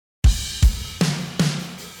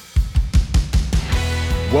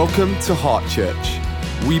Welcome to Heart Church.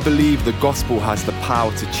 We believe the gospel has the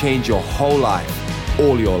power to change your whole life,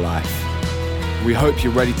 all your life. We hope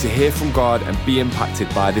you're ready to hear from God and be impacted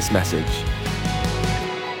by this message.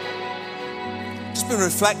 Just been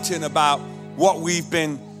reflecting about what we've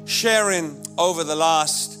been sharing over the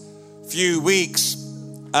last few weeks.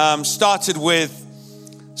 Started with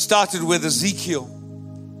Ezekiel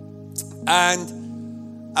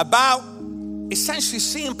and about essentially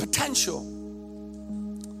seeing potential.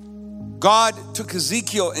 God took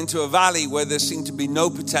Ezekiel into a valley where there seemed to be no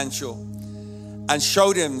potential and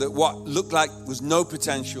showed him that what looked like was no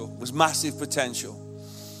potential was massive potential.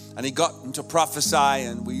 And he got him to prophesy,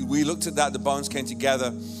 and we looked at that. The bones came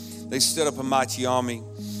together. They stood up a mighty army.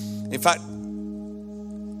 In fact,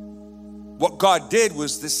 what God did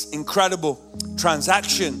was this incredible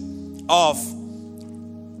transaction of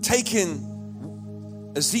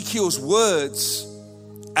taking Ezekiel's words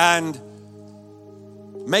and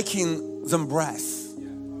making them breath.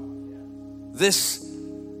 This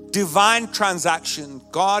divine transaction,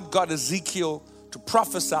 God got Ezekiel to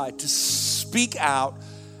prophesy, to speak out,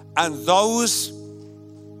 and those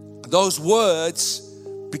words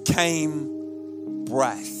became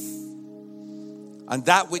breath. And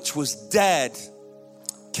that which was dead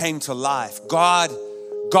came to life. God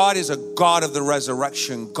is a God of the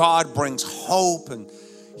resurrection. God brings hope, and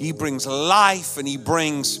He brings life, and He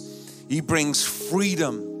brings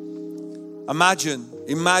freedom. Imagine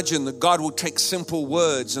that God will take simple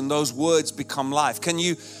words and those words become life. Can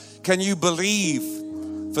you believe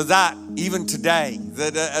for that even today?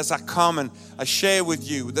 That as I come and I share with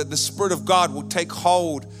you, that the Spirit of God will take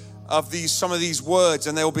hold of some of these words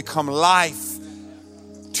and they will become life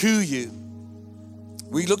to you.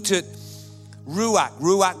 We looked at Ruach.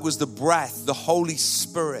 Ruach was the breath, the Holy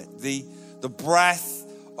Spirit, the breath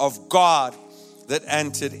of God that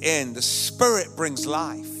entered in. The Spirit brings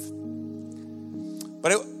life.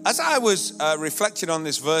 But as I was reflecting on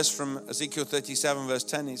this verse from Ezekiel 37 verse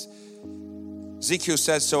 10, Ezekiel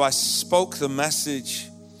says, so I spoke the message,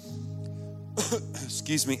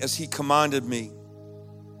 as He commanded me.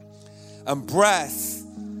 And breath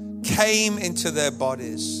came into their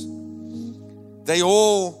bodies. They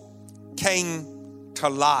all came to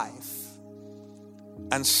life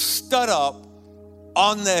and stood up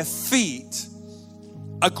on their feet,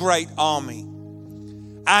 a great army.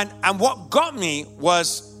 And what got me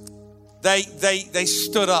was they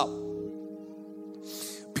stood up,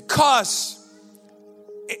 because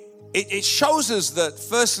it shows us that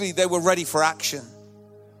firstly they were ready for action.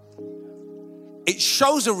 It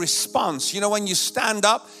shows a response. You know, when you stand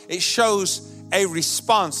up, it shows a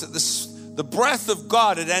response, that the breath of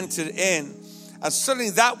God had entered in, and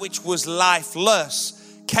suddenly that which was lifeless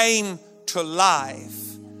came to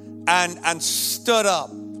life and stood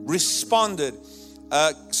up, responded.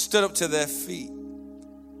 Stood up to their feet.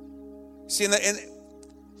 See, in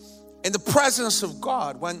the presence of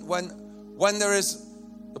God, when there is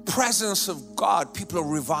the presence of God, people are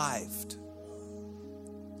revived.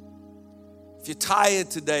 If you're tired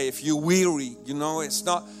today, if you're weary, you know,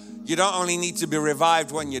 you don't only need to be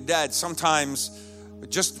revived when you're dead. Sometimes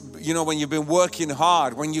just, when you've been working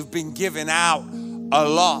hard, when you've been giving out a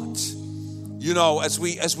lot. As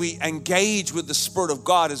we engage with the Spirit of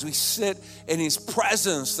God, as we sit in His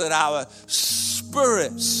presence, that our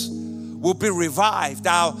spirits will be revived,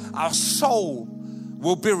 our soul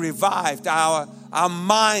will be revived, our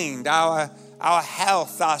mind, our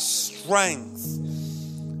health, our strength.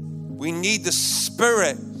 We need the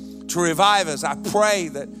Spirit to revive us. I pray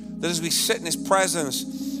that as we sit in His presence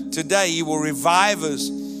today, He will revive us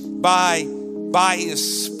by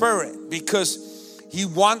His Spirit, because He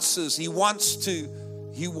wants us. He wants to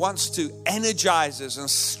energize us and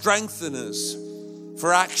strengthen us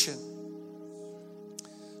for action.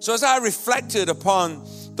 So as I reflected upon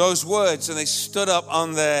those words, and they stood up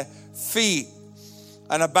on their feet,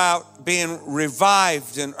 and about being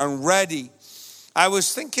revived and ready, I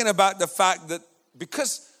was thinking about the fact that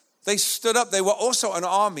because they stood up, they were also an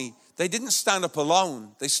army. They didn't stand up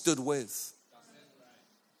alone. They stood with.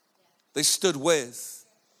 They stood with.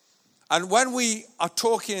 And when we are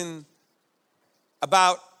talking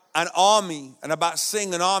about an army and about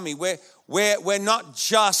seeing an army, we're not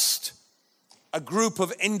just a group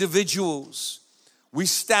of individuals. We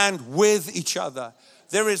stand with each other.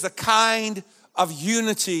 There is a kind of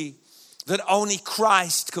unity that only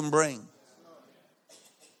Christ can bring.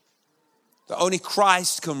 That only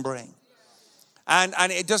Christ can bring.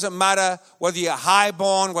 And it doesn't matter whether you're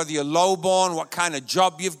highborn, whether you're lowborn, what kind of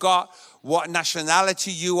job you've got, what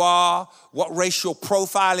nationality you are, what racial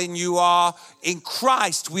profiling you are. In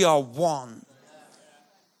Christ, we are one.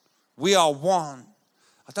 We are one.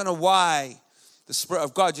 I don't know why the Spirit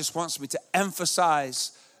of God just wants me to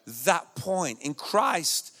emphasize that point. In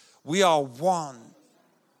Christ, we are one.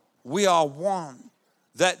 We are one.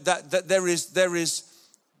 That there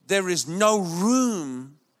is no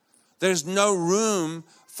room. There's no room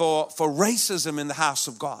for racism in the house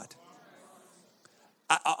of God.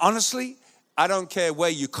 Honestly, I don't care where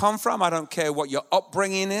you come from. I don't care what your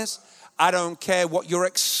upbringing is. I don't care what your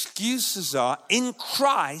excuses are. In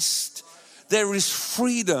Christ, there is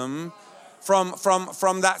freedom from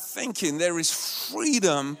that thinking. There is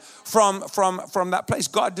freedom from that place.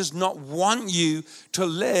 God does not want you to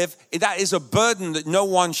live. That is a burden that no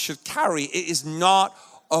one should carry. It is not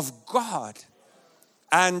of God.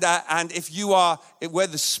 And if you are where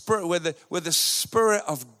the Spirit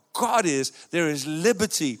of God is, there is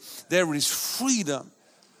liberty. There is freedom.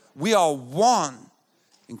 We are one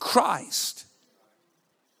in Christ.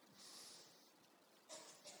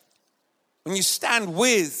 When you stand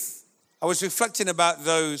with, I was reflecting about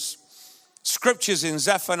those scriptures in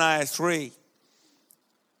Zephaniah 3.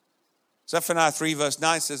 Zephaniah 3 verse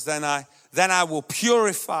 9 says, Then I will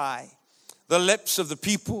purify the lips of the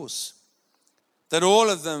peoples, that all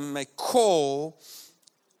of them may call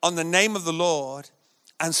on the name of the Lord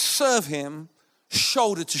and serve him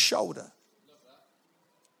shoulder to shoulder.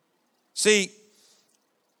 See,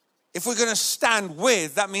 if we're going to stand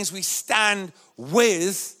with, that means we stand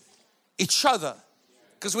with each other.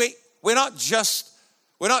 Because we're not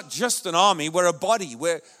just an army, we're a body.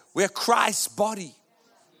 We're Christ's body.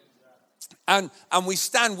 And we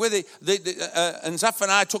stand with it. And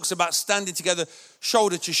Zephaniah talks about standing together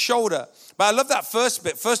shoulder to shoulder. But I love that first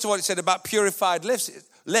bit. First of all, it said about purified lips.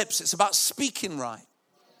 It's about speaking right.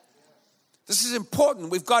 This is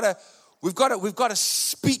important. We've got to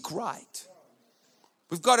speak right.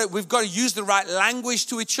 We've got to use the right language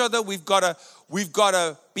to each other. We've got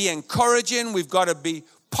to be encouraging. We've got to be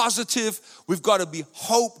positive. We've got to be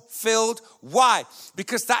hope-filled. Why?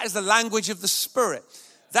 Because that is the language of the Spirit.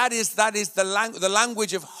 That is the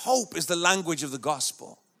language of hope is the language of the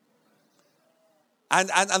gospel. And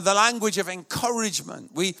the language of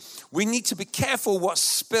encouragement. We need to be careful what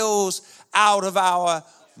spills out of our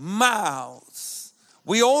mouths.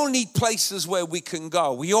 We all need places where we can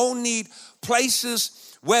go. We all need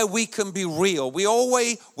places where we can be real. We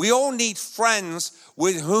all need friends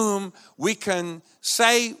with whom we can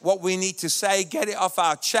say what we need to say, get it off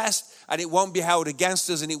our chest, and it won't be held against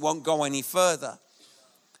us and it won't go any further.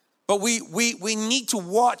 But we need to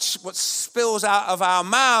watch what spills out of our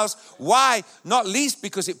mouths. Why? Not least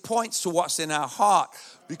because it points to what's in our heart.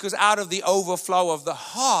 Because out of the overflow of the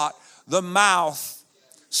heart, the mouth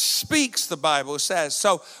speaks, the Bible says.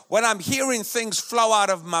 So when I'm hearing things flow out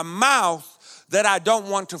of my mouth that I don't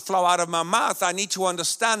want to flow out of my mouth, I need to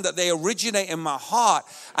understand that they originate in my heart.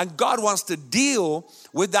 And God wants to deal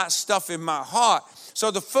with that stuff in my heart.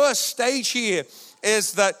 So the first stage here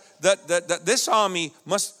is that this army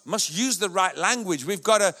must use the right language. We've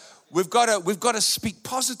got to speak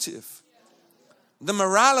positive. The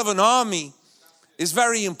morale of an army is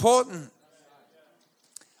very important.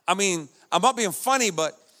 I mean, I'm not being funny,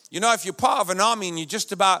 but you know, if you're part of an army and you're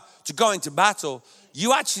just about to go into battle,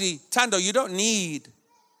 you actually, Tando, you don't need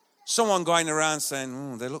someone going around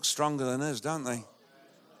saying, they look stronger than us, don't they?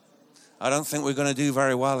 I don't think we're going to do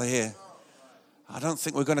very well here. I don't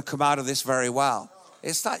think we're going to come out of this very well.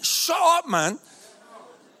 It's like, shut up, man.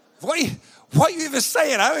 What are you even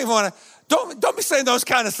saying? I don't even want to, don't be saying those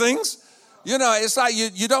kind of things. You know, it's like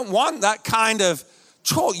you don't want that kind of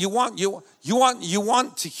talk. You want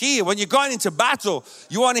to hear, when you're going into battle,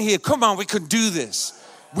 you want to hear, come on, we can do this.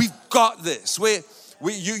 We've got this.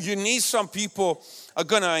 You need some people are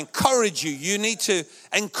going to encourage you. You need to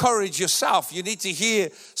encourage yourself. You need to hear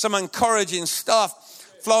some encouraging stuff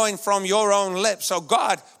flowing from your own lips. So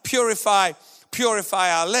God, purify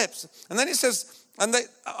our lips. And then it says,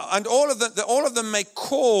 and all of them may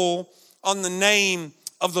call on the name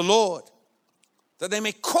of the Lord. That they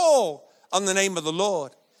may call on the name of the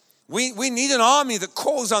Lord. We need an army that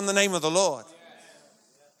calls on the name of the Lord.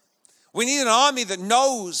 We need an army that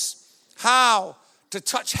knows how to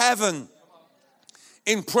touch heaven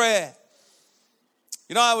in prayer.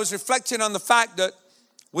 You know, I was reflecting on the fact that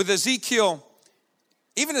with Ezekiel,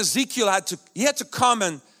 even Ezekiel had to come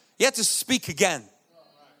and he had to speak again.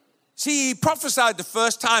 See, he prophesied the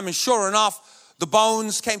first time, and sure enough, the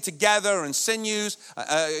bones came together and sinews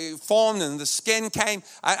formed, and the skin came,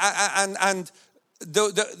 and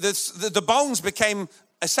the bones became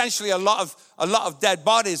essentially a lot of dead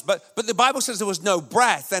bodies. But the Bible says there was no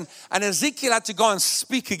breath, and Ezekiel had to go and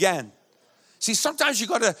speak again. See, sometimes you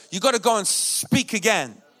gotta go and speak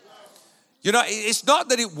again. You know, it's not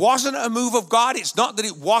that it wasn't a move of God. It's not that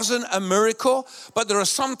it wasn't a miracle. But there are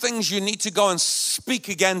some things you need to go and speak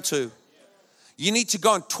again to. You need to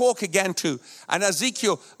go and talk again to. And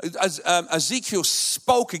Ezekiel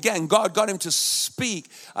spoke again. God got him to speak.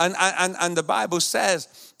 And the Bible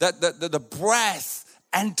says that the breath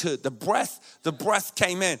entered. The breath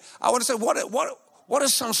came in. I want to say, what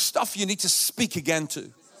is some stuff you need to speak again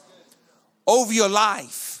to? Over your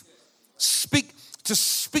life. Speak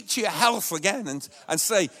to your health again and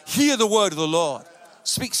say, hear the word of the Lord.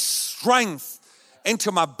 Speak strength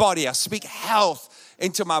into my body. I speak health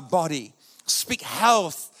into my body. Speak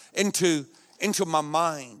health into my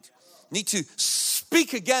mind. Need to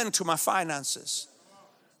speak again to my finances.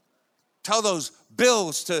 Tell those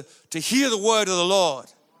bills to hear the word of the Lord.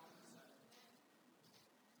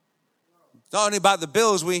 Not only about the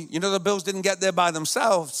bills, the bills didn't get there by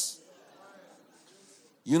themselves.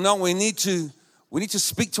 You know, we need to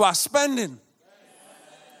speak to our spending.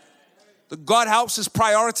 That God helps us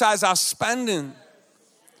prioritize our spending.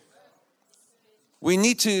 We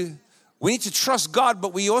need to trust God,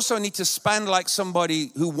 but we also need to spend like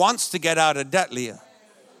somebody who wants to get out of debt, Leah.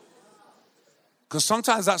 Because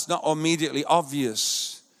sometimes that's not immediately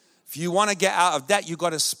obvious. If you want to get out of debt, you've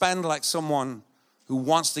got to spend like someone who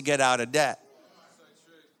wants to get out of debt.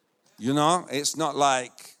 You know, it's not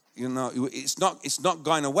like, it's not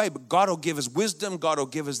going away, but God will give us wisdom. God will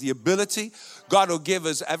give us the ability. God will give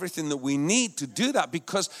us everything that we need to do that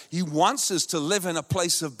because He wants us to live in a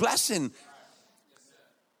place of blessing.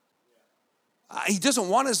 He doesn't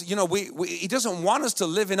want us, He doesn't want us to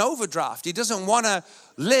live in overdraft. He doesn't want to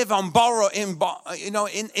live on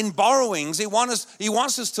in borrowings. He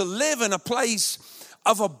wants us to live in a place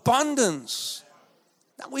of abundance.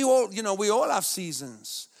 Now we all have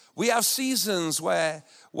seasons. We have seasons where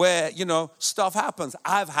stuff happens.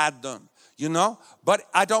 I've had them, but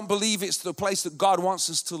I don't believe it's the place that God wants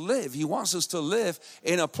us to live. He wants us to live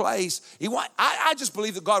in a place. I just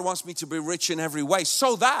believe that God wants me to be rich in every way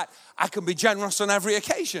so that I can be generous on every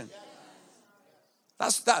occasion.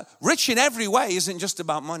 Rich in every way isn't just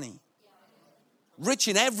about money. Rich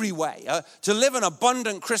in every way. To live an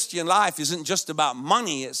abundant Christian life isn't just about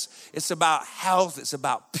money. It's about health. It's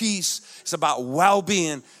about peace. It's about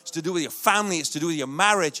well-being. It's to do with your family. It's to do with your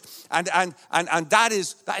marriage. And that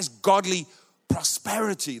is godly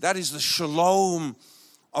prosperity. That is the shalom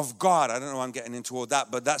of God. I don't know why I'm getting into all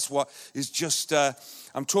that, but that's what is just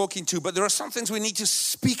I'm talking to. But there are some things we need to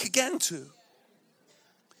speak again to.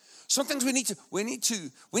 Some things we need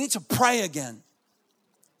to pray again.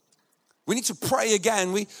 We need to pray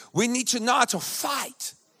again. We need to know how to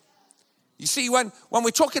fight. You see, when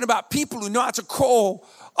we're talking about people who know how to call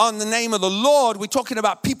on the name of the Lord, we're talking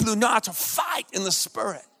about people who know how to fight in the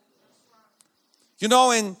Spirit.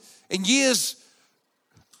 In years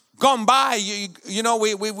gone by,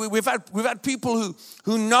 we've had people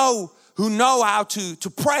who know how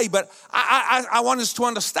to pray, but I want us to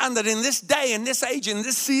understand that in this day, in this age, in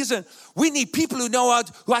this season, we need people who know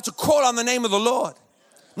how to call on the name of the Lord.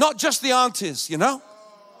 Not just the aunties,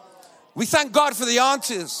 We thank God for the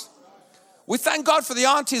aunties. We thank God for the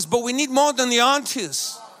aunties, but we need more than the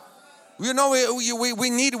aunties. We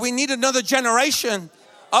need another generation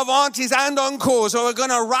of aunties and uncles who are going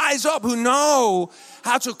to rise up, who know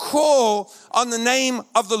how to call on the name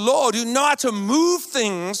of the Lord, who know how to move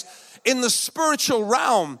things in the spiritual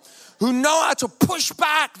realm, who know how to push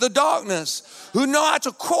back the darkness, who know how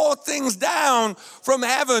to call things down from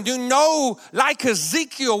heaven, who know, like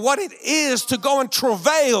Ezekiel, what it is to go and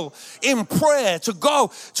travail in prayer,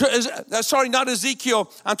 not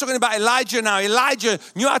Ezekiel, I'm talking about Elijah now. Elijah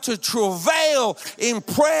knew how to travail in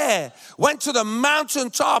prayer, went to the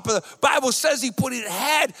mountaintop. The Bible says he put his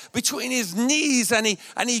head between his knees and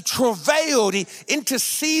he travailed, he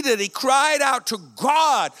interceded, he cried out to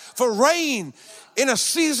God for rain. In a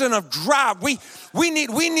season of drought, we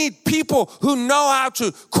need people who know how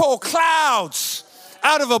to call clouds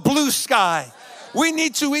out of a blue sky. We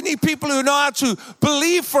need people who know how to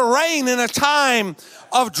believe for rain in a time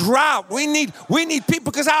of drought. We need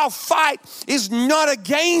people, because our fight is not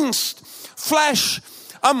against flesh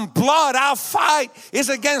and blood. Our fight is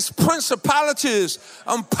against principalities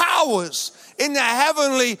and powers in the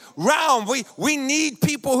heavenly realm. We need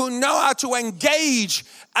people who know how to engage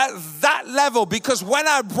at that level, because when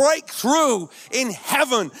I break through in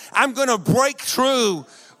heaven, I'm going to break through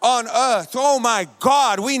on earth. Oh my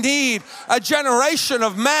God, we need a generation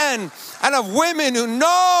of men and of women who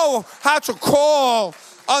know how to call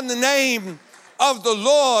on the name of the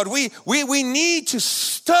Lord. We need to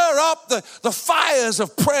stir up the fires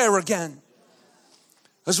of prayer again.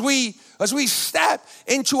 As we as we step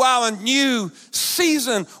into our new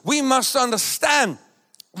season, we must understand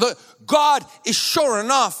that God is sure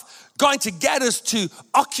enough going to get us to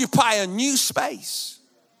occupy a new space.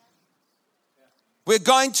 We're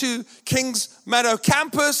going to Kings Meadow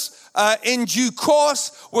campus in due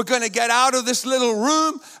course. We're going to get out of this little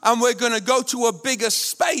room and we're going to go to a bigger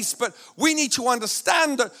space. But we need to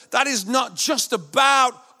understand that that is not just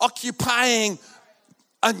about occupying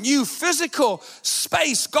a new physical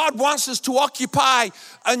space. God wants us to occupy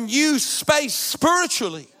a new space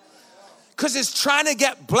spiritually, because it's trying to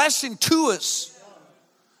get blessing to us.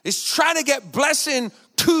 It's trying to get blessing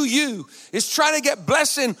to you. It's trying to get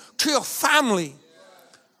blessing to your family.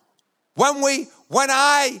 When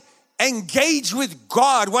I engage with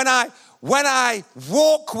God, when I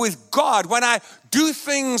walk with God, when I do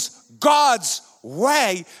things God's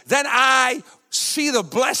way, then I see the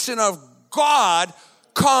blessing of God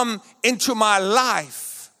come into my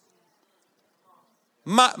life.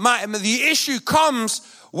 The issue comes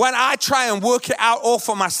when I try and work it out all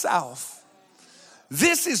for myself.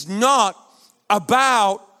 This is not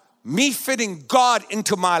about me fitting God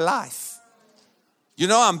into my life. You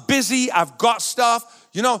know, I'm busy, I've got stuff.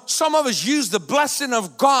 You know, some of us use the blessing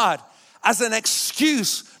of God as an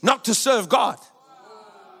excuse not to serve God.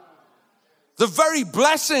 The very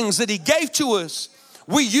blessings that He gave to us,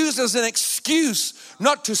 we use as an excuse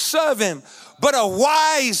not to serve Him. But a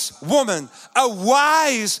wise woman, a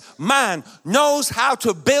wise man knows how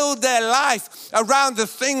to build their life around the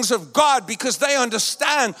things of God, because they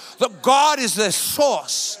understand that God is their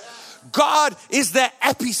source. God is their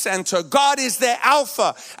epicenter. God is their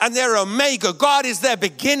Alpha and their Omega. God is their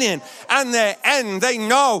beginning and their end. They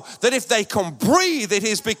know that if they can breathe, it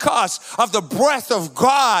is because of the breath of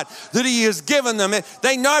God that He has given them.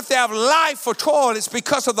 They know if they have life at all, it's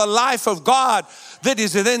because of the life of God that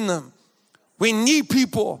is within them. We need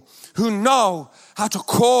people who know how to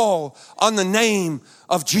call on the name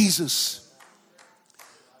of Jesus.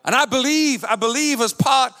 And I believe as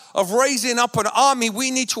part of raising up an army, we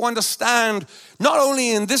need to understand, not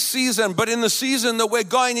only in this season, but in the season that we're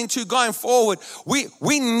going into, going forward,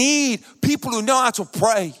 we need people who know how to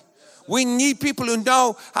pray. We need people who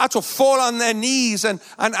know how to fall on their knees and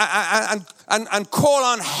call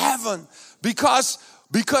on heaven, because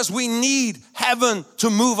we need heaven to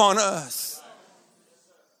move on earth.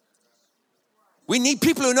 We need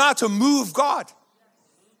people who know how to move God.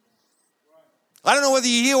 I don't know whether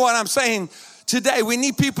you hear what I'm saying today. We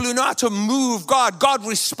need people who know how to move God. God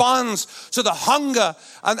responds to the hunger,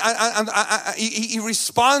 and He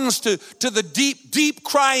responds to the deep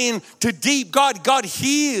crying to deep. God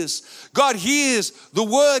hears the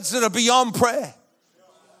words that are beyond prayer.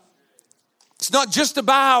 It's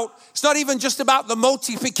not even just about the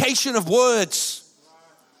multiplication of words.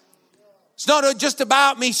 It's not just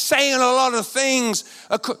about me saying a lot of things.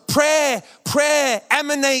 Prayer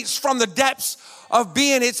emanates from the depths of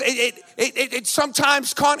being. It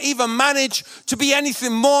sometimes can't even manage to be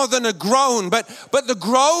anything more than a groan. But the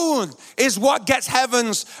groan is what gets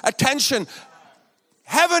heaven's attention.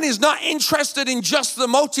 Heaven is not interested in just the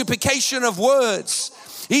multiplication of words.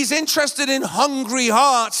 He's interested in hungry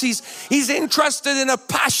hearts. He's interested in a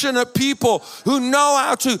passionate people who know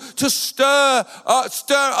how to stir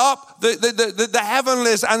up the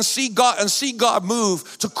heavenlies and see God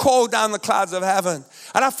move, to call down the clouds of heaven.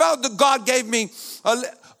 And I felt that God gave me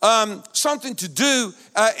something to do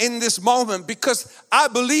in this moment, because I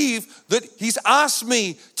believe that He's asked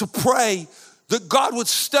me to pray that God would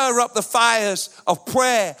stir up the fires of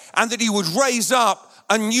prayer and that He would raise up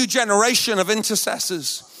a new generation of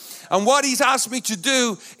intercessors. And what He's asked me to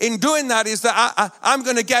do in doing that is that I'm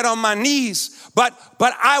going to get on my knees. But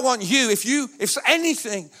I want you, if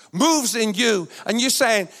anything moves in you and you're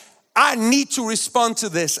saying, I need to respond to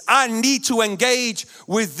this, I need to engage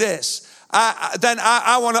with this, then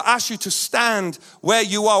I want to ask you to stand where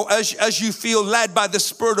you are as you feel led by the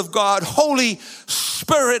Spirit of God. Holy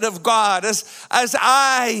Spirit of God, as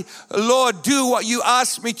I, Lord, do what you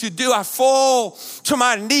ask me to do, I fall to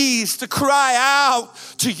my knees to cry out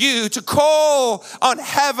to you, to call on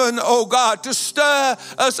heaven, oh God, to stir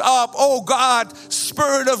us up, oh God.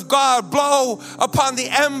 Spirit of God, blow upon the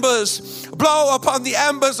embers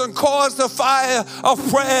and cause the fire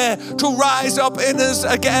of prayer to rise up in us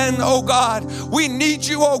again, oh God. We need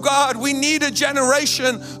you, oh God. We need a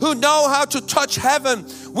generation who know how to touch heaven.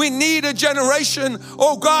 We need a generation,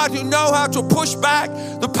 oh God, who know how to push back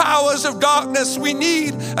the powers of darkness. We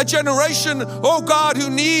need a generation, oh God, who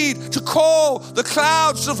need to call the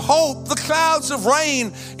clouds of hope, the clouds of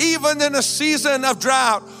rain, even in a season of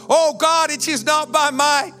drought. Oh God, it is not by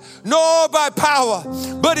might nor by power,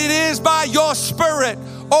 but it is by your Spirit.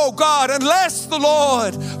 oh God, unless the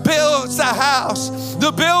Lord builds the house,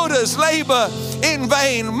 the builders labor in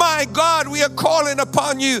vain. My God, we are calling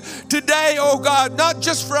upon you today, oh God, not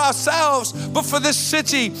just for ourselves, but for this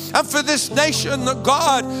city and for this nation, that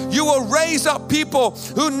God, you will raise up people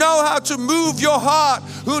who know how to move your heart,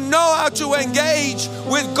 who know how to engage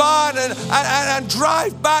with God and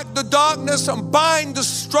drive back the darkness and bind the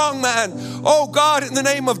strong man. Oh God, in the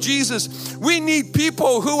name of Jesus, we need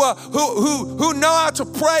people who know how to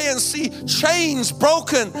pray and see chains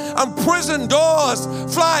broken and prison doors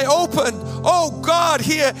fly open. Oh God,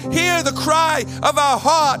 hear the cry of our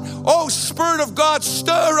heart. Oh Spirit of God,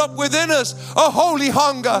 stir up within us a holy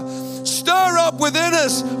hunger. Stir up within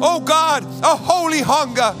us, oh God, a holy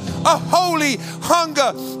hunger. A holy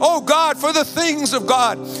hunger, oh God, for the things of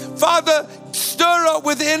God. Father, stir up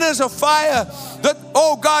within us a fire that,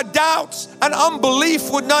 oh God, doubts and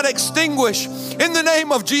unbelief would not extinguish. In the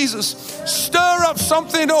name of Jesus, stir up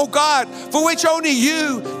something, oh God, for which only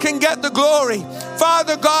you can get the glory.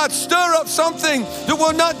 Father God, stir up something that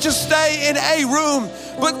will not just stay in a room,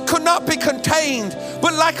 but could not be contained,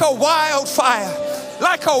 but like a wildfire,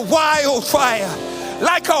 like a wildfire,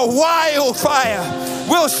 like a wildfire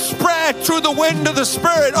will spread through the wind of the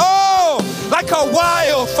Spirit. Oh, like a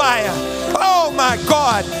wildfire. Oh my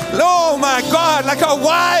God, like a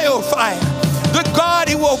wildfire. The God,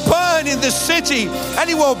 He will burn in this city and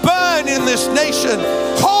He will burn in this nation.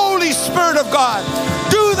 Holy Spirit of God,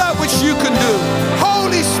 do that which you can do.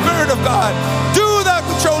 Holy Spirit of God, do that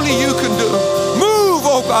which only you can do. Move,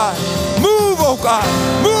 oh God. Move, oh God.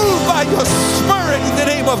 Move by your Spirit in the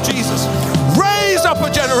name of Jesus. Raise up a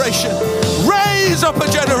generation. Raise up a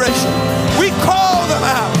generation. We call them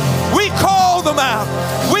out. We call them out.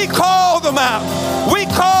 We call them out. We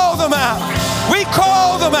call them out. We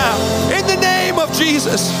call them out in the name of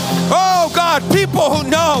Jesus. Oh God, people who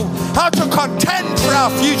know how to contend for our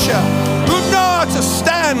future, who know how to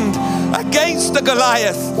stand against the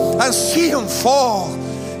Goliath and see him fall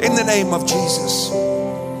in the name of Jesus.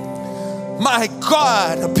 My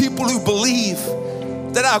God, a people who believe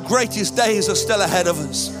that our greatest days are still ahead of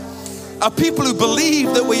us. A people who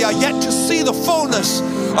believe that we are yet to see the fullness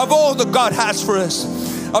of all that God has for us.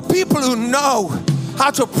 A people who know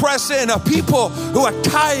how to press in. A people who are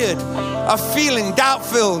tired of feeling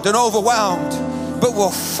doubt-filled and overwhelmed, but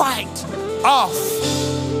will fight off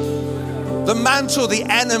the mantle the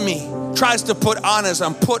enemy tries to put on us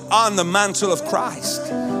and put on the mantle of Christ.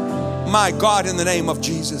 My God, in the name of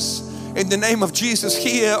Jesus. In the name of Jesus,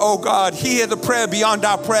 hear, oh God, hear the prayer beyond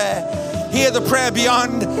our prayer. Hear the prayer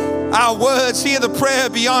beyond our words. Hear the prayer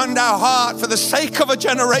beyond our heart. For the sake of a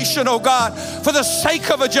generation, oh God. For the sake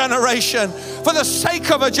of a generation. For the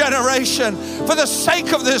sake of a generation. For the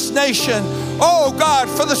sake of this nation. Oh God,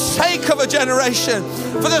 for the sake of a generation.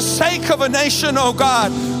 For the sake of a nation, oh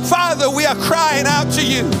God. Father, we are crying out to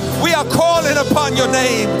you. We are calling upon your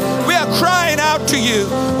name. We are crying out to you.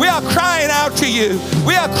 We are crying out to you.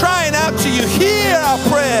 We are crying out to you. Hear our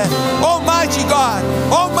prayer. Almighty God,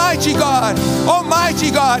 Almighty God,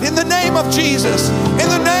 Almighty God, in the name of Jesus, in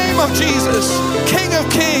the name of Jesus, King of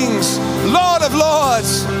Kings, Lord of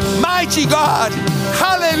Lords, mighty God.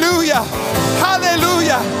 Hallelujah,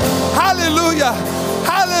 hallelujah, hallelujah,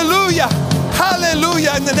 hallelujah,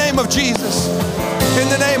 hallelujah, in the name of Jesus. In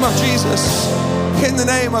the name of Jesus. In the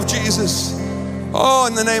name of Jesus. Oh,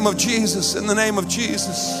 in the name of Jesus. In the name of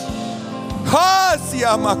Jesus.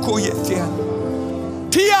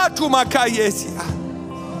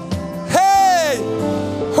 Hey!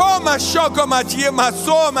 Homa shoko matie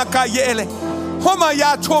maso makayele. Homa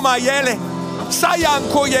ya toma yele. Sayan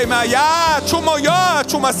koye maya tumoya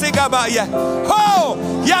tumasega baya. Ho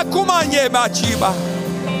yakumanye bachiba.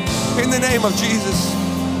 In the name of Jesus.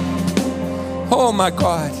 Oh my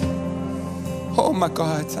God. Oh my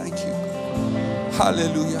God, thank you.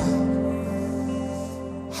 Hallelujah.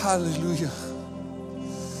 Hallelujah.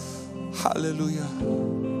 Hallelujah.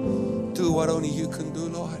 Do what only you can do,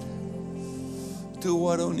 Lord. Do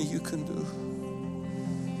what only you can do.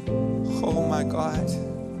 Oh my God.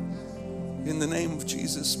 In the name of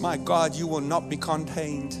Jesus, my God, you will not be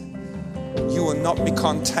contained. You will not be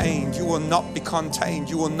contained. You will not be contained.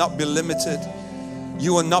 You will not be limited.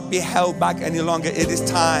 You will not be held back any longer. It is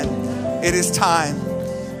time. It is time.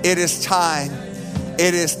 It is time.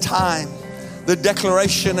 It is time. The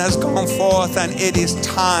declaration has gone forth and it is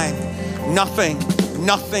time. Nothing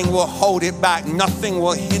will hold it back. Nothing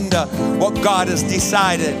will hinder what God has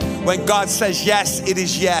decided. When God says yes, it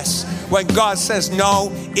is yes. When God says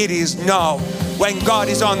no, it is no. When God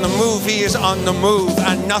is on the move, He is on the move.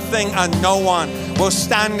 And nothing and no one will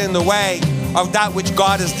stand in the way of that which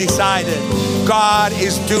God has decided. God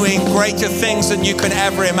is doing greater things than you can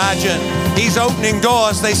ever imagine. He's opening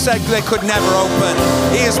doors they said they could never open.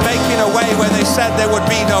 He is making a way where they said there would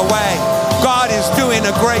be no way. God is doing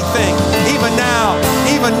a great thing. Even now,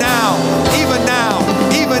 even now, even now,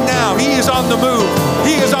 even now. He is on the move.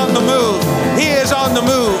 He is on the move. He is on the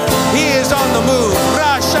move. He is on the move.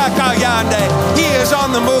 He is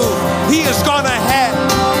on the move. He has gone ahead.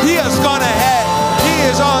 He has gone ahead. He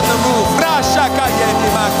is on the move.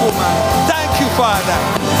 Thank you, Father.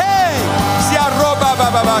 Hey!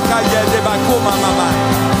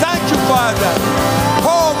 Thank you, Father.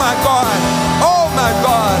 Oh my God. Oh my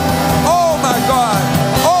God. Oh my God.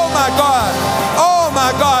 Oh my God. Oh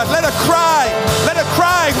my God. Let a cry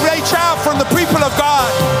reach out from the people of God.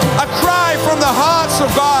 A cry from the hearts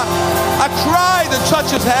of God. A cry that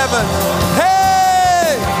touches heaven.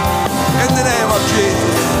 Hey! In the name of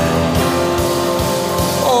Jesus.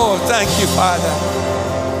 Oh, thank you, Father.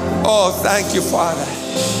 Oh, thank you, Father.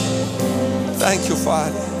 Thank you,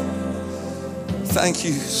 Father. Thank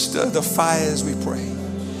you. Stir the fires, we pray.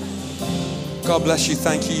 God bless you.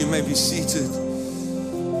 Thank you. You may be seated.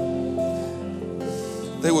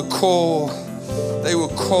 They would call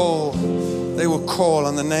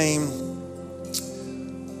on the name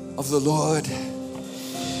of the Lord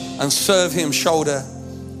and serve him shoulder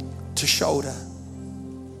to shoulder.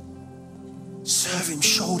 Serve him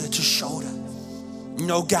shoulder to shoulder.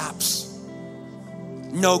 No gaps.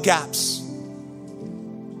 No gaps.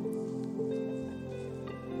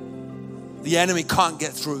 The enemy can't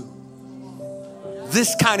get through.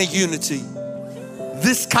 This kind of unity,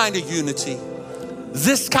 this kind of unity,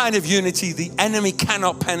 this kind of unity, the enemy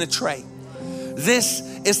cannot penetrate. This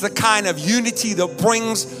is the kind of unity that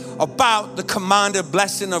brings about the commanded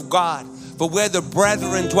blessing of God. But where the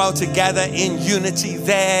brethren dwell together in unity,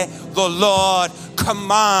 there the Lord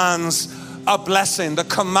commands a blessing, the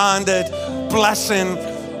commanded blessing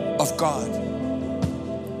of God.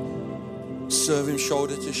 Serve him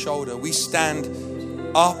shoulder to shoulder. We stand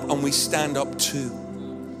up and we stand up too.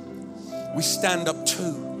 We stand up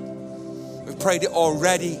too. We've prayed it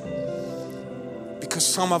already because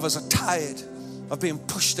some of us are tired of being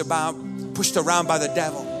pushed around by the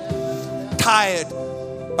devil. Tired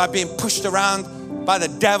by being pushed around by the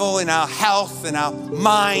devil in our health, in our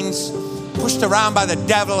minds, pushed around by the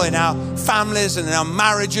devil in our families and in our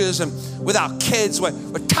marriages and with our kids. We're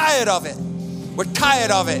tired of it. We're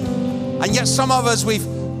tired of it. And yet some of us, we've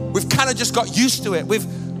kind of just got used to it. We've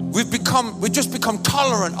just become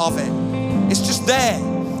tolerant of it. It's just there.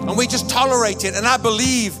 And we just tolerate it. And I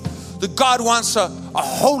believe that God wants a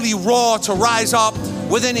holy roar to rise up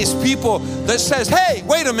within his people that says, hey,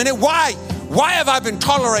 wait a minute, why have I been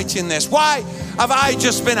tolerating this? Why have I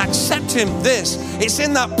just been accepting this? It's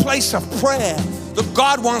in that place of prayer that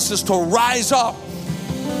God wants us to rise up.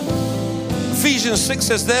 Ephesians 6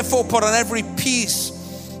 says, therefore put on every piece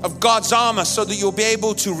of God's armor so that you'll be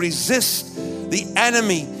able to resist the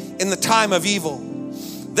enemy in the time of evil.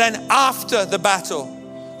 Then after the battle,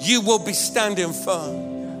 you will be standing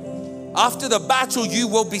firm. After the battle, you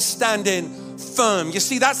will be standing firm. You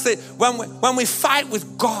see, that's it. When we fight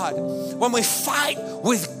with God,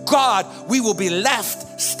 we will be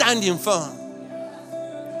left standing firm.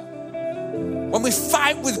 When we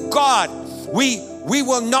fight with God, we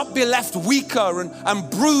will not be left weaker and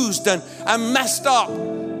bruised and messed up.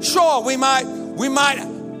 Sure, we might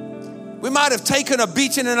have taken a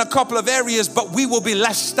beating in a couple of areas, but we will be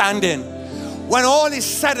left standing. When all is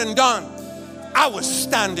said and done, I was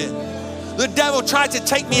standing. The devil tried to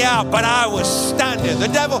take me out, but I was standing. The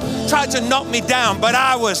devil tried to knock me down, but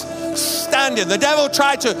I was standing. The devil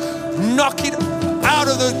tried to knock it out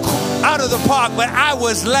of the park, but I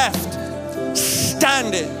was left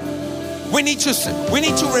standing. We need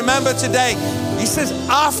to remember today, he says,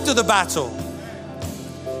 after the battle.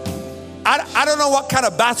 I don't know what kind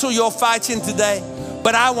of battle you're fighting today,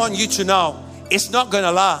 but I want you to know it's not going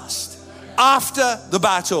to last. After the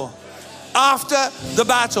battle.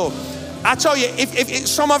 I tell you, if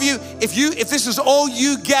some of you, if this is all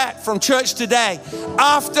you get from church today,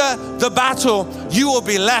 after the battle, you will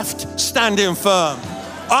be left standing firm.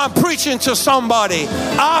 I'm preaching to somebody.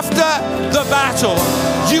 After the battle,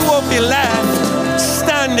 you will be left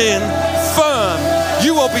standing firm.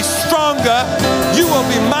 You will be stronger. You will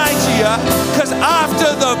be mightier. Because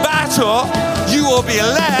after the battle, you will be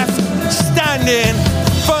left standing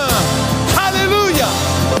firm. Hallelujah.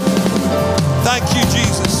 Thank you,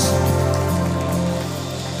 Jesus.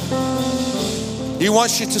 He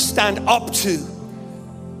wants you to stand up to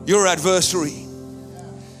your adversary.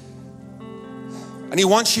 And he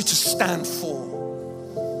wants you to stand for.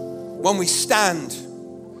 When we stand,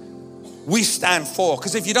 we stand for.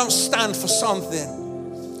 Because if you don't stand for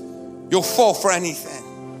something, you'll fall for anything.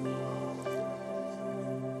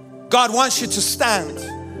 God wants you to stand.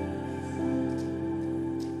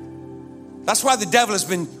 That's why the devil has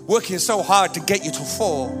been working so hard to get you to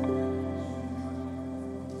fall.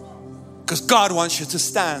 Because God wants you to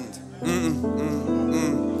stand.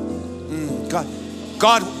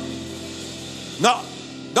 God,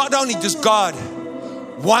 not only does God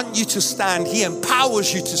want you to stand, He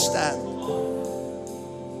empowers you to stand.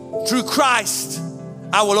 Through Christ,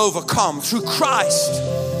 I will overcome. Through Christ,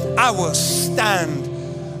 I will stand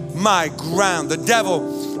my ground. The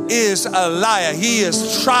devil is a liar. He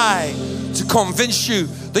has tried to convince you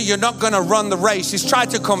that you're not going to run the race. He's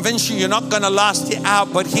tried to convince you you're not going to last it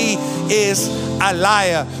out, but he is a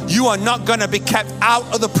liar. You are not going to be kept out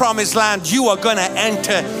of the promised land. You are going to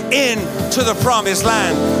enter into the promised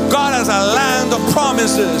land. God has a land of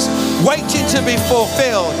promises waiting to be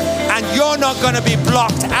fulfilled, and you're not going to be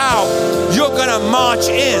blocked out. You're going to march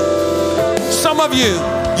in. Some of you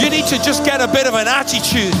need to just get a bit of an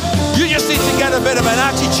attitude. You just need to get a bit of an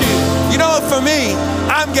attitude. You know, for me,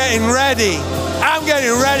 I'm getting ready. I'm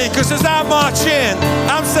getting ready, because as I march in,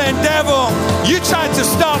 I'm saying, devil, you tried to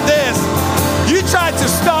stop this. You tried to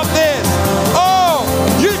stop this. Oh,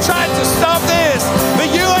 you tried to stop this, but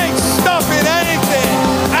you ain't stopping anything.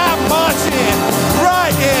 I'm marching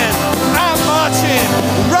right in. I'm marching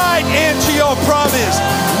right into your promise,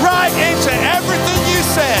 right into everything you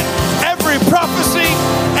said, every prophecy,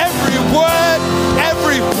 every word,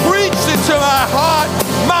 every preach into my heart.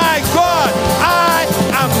 My God, I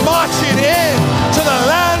am marching in to the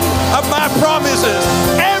land of my promises.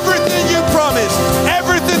 Everything you promised,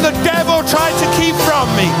 everything the devil tried to keep from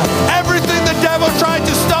me, everything the devil tried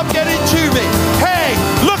to stop getting to me. Hey,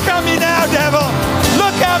 look at me now, devil.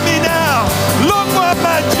 Look at me now. Look what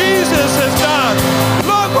my Jesus has done.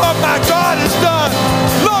 Look what my God has done.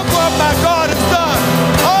 Look what my God has done.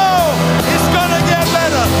 Oh, it's gonna get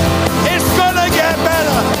better. It's gonna get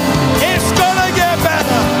better. It's gonna get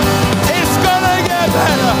better. It's gonna get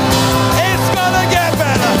better. It's gonna get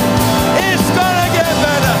better. It's gonna get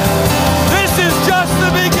better. This is just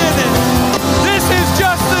the beginning. This is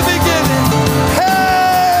just the beginning.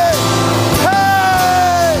 Hey,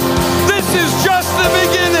 hey, this is just the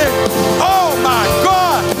beginning. Oh my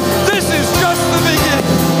God, this is just the beginning.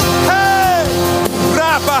 Hey,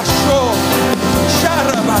 Rabasho,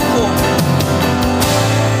 Sharabako.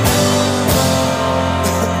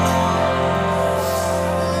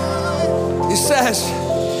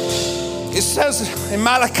 It says in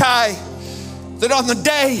Malachi that on the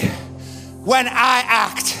day when I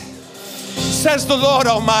act, says the Lord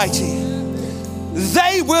Almighty,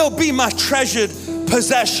 they will be my treasured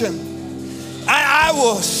possession, and I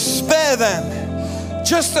will spare them,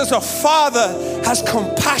 just as a father has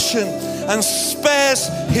compassion and spares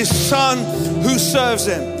his son who serves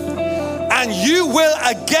him. And you will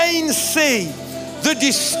again see the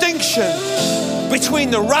distinction between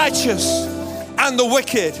the righteous and the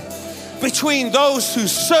wicked, between those who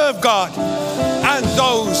serve God and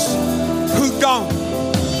those who don't.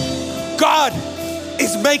 God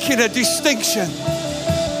is making a distinction.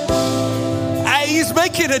 He's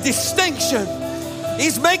making a distinction.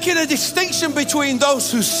 He's making a distinction between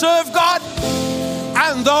those who serve God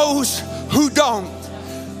and those who don't.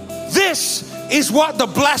 This is what the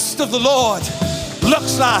blessed of the Lord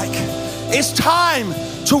looks like. It's time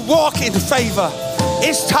to walk in favor.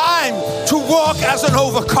 It's time to walk as an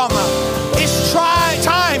overcomer. It's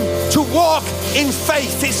time to walk in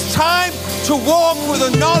faith. It's time to walk with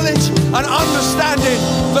a knowledge and understanding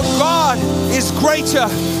that God is greater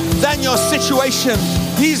than your situation.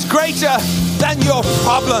 He's greater than your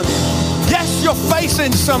problem. Yes, you're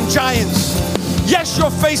facing some giants. Yes, you're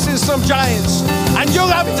facing some giants. And you're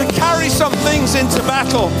having to carry some things into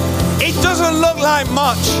battle. It doesn't look like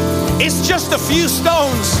much. It's just a few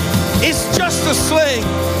stones. It's just a sling.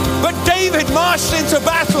 But David marched into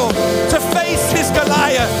battle to face his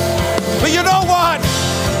Goliath. But you know what?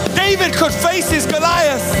 David could face his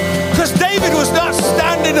Goliath because David was not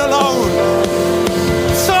standing alone.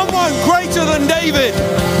 Someone greater than David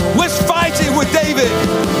was fighting with David.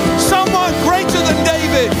 Someone greater than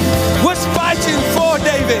David was fighting for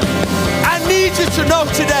David. I need you to know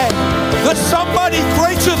today that somebody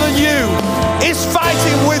greater than you is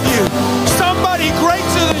fighting with you. Somebody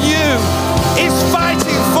greater than you is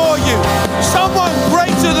fighting for you. Someone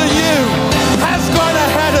greater than you has gone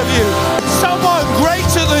ahead of you. Someone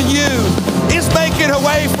greater than you is making a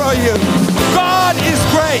way for you. God is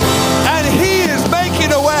great and He is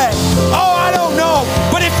making a way. Oh, I don't know,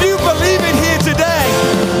 but if you believe it here today,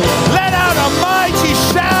 let out a mighty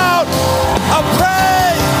shout of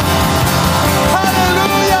praise.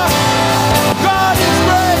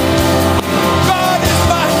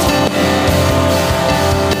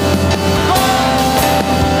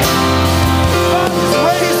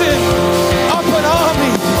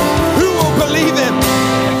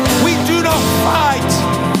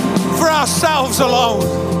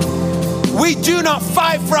 do not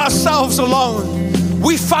fight for ourselves alone.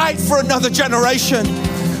 We fight for another generation.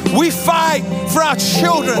 We fight for our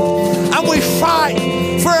children, and we fight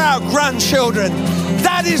for our grandchildren.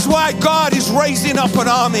 That is why God is raising up an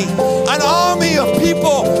army of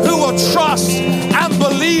people who will trust and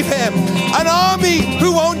believe Him. An army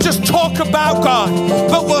who won't just talk about God,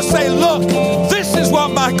 but will say, look, this is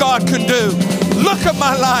what my God can do. Look at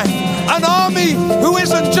my life. An army who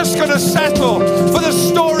isn't just going to settle for the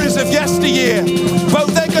stories of yesteryear, but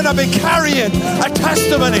they're going to be carrying a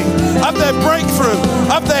testimony of their breakthrough,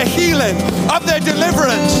 of their healing, of their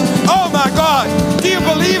deliverance. Oh my God, do you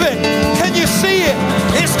believe it? Can you see it?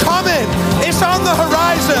 It's coming. It's on the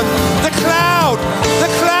horizon. The cloud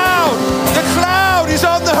is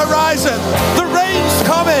on the horizon. The rain's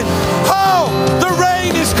coming. Oh, the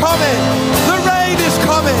rain is coming. The rain is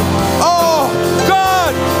coming. Oh,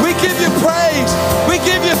 God, we give you praise. We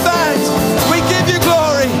give you thanks. We give you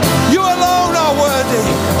glory. You alone are worthy.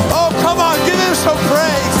 Oh, come on, give Him some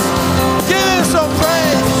praise. Give Him some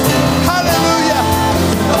praise. Hallelujah.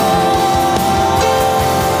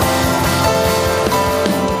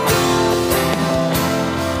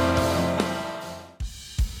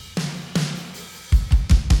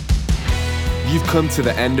 You've come to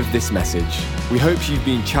the end of this message. We hope you've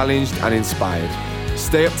been challenged and inspired.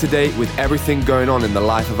 Stay up to date with everything going on in the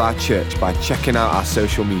life of our church by checking out our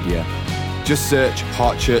social media. Just search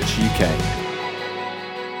Heart Church UK.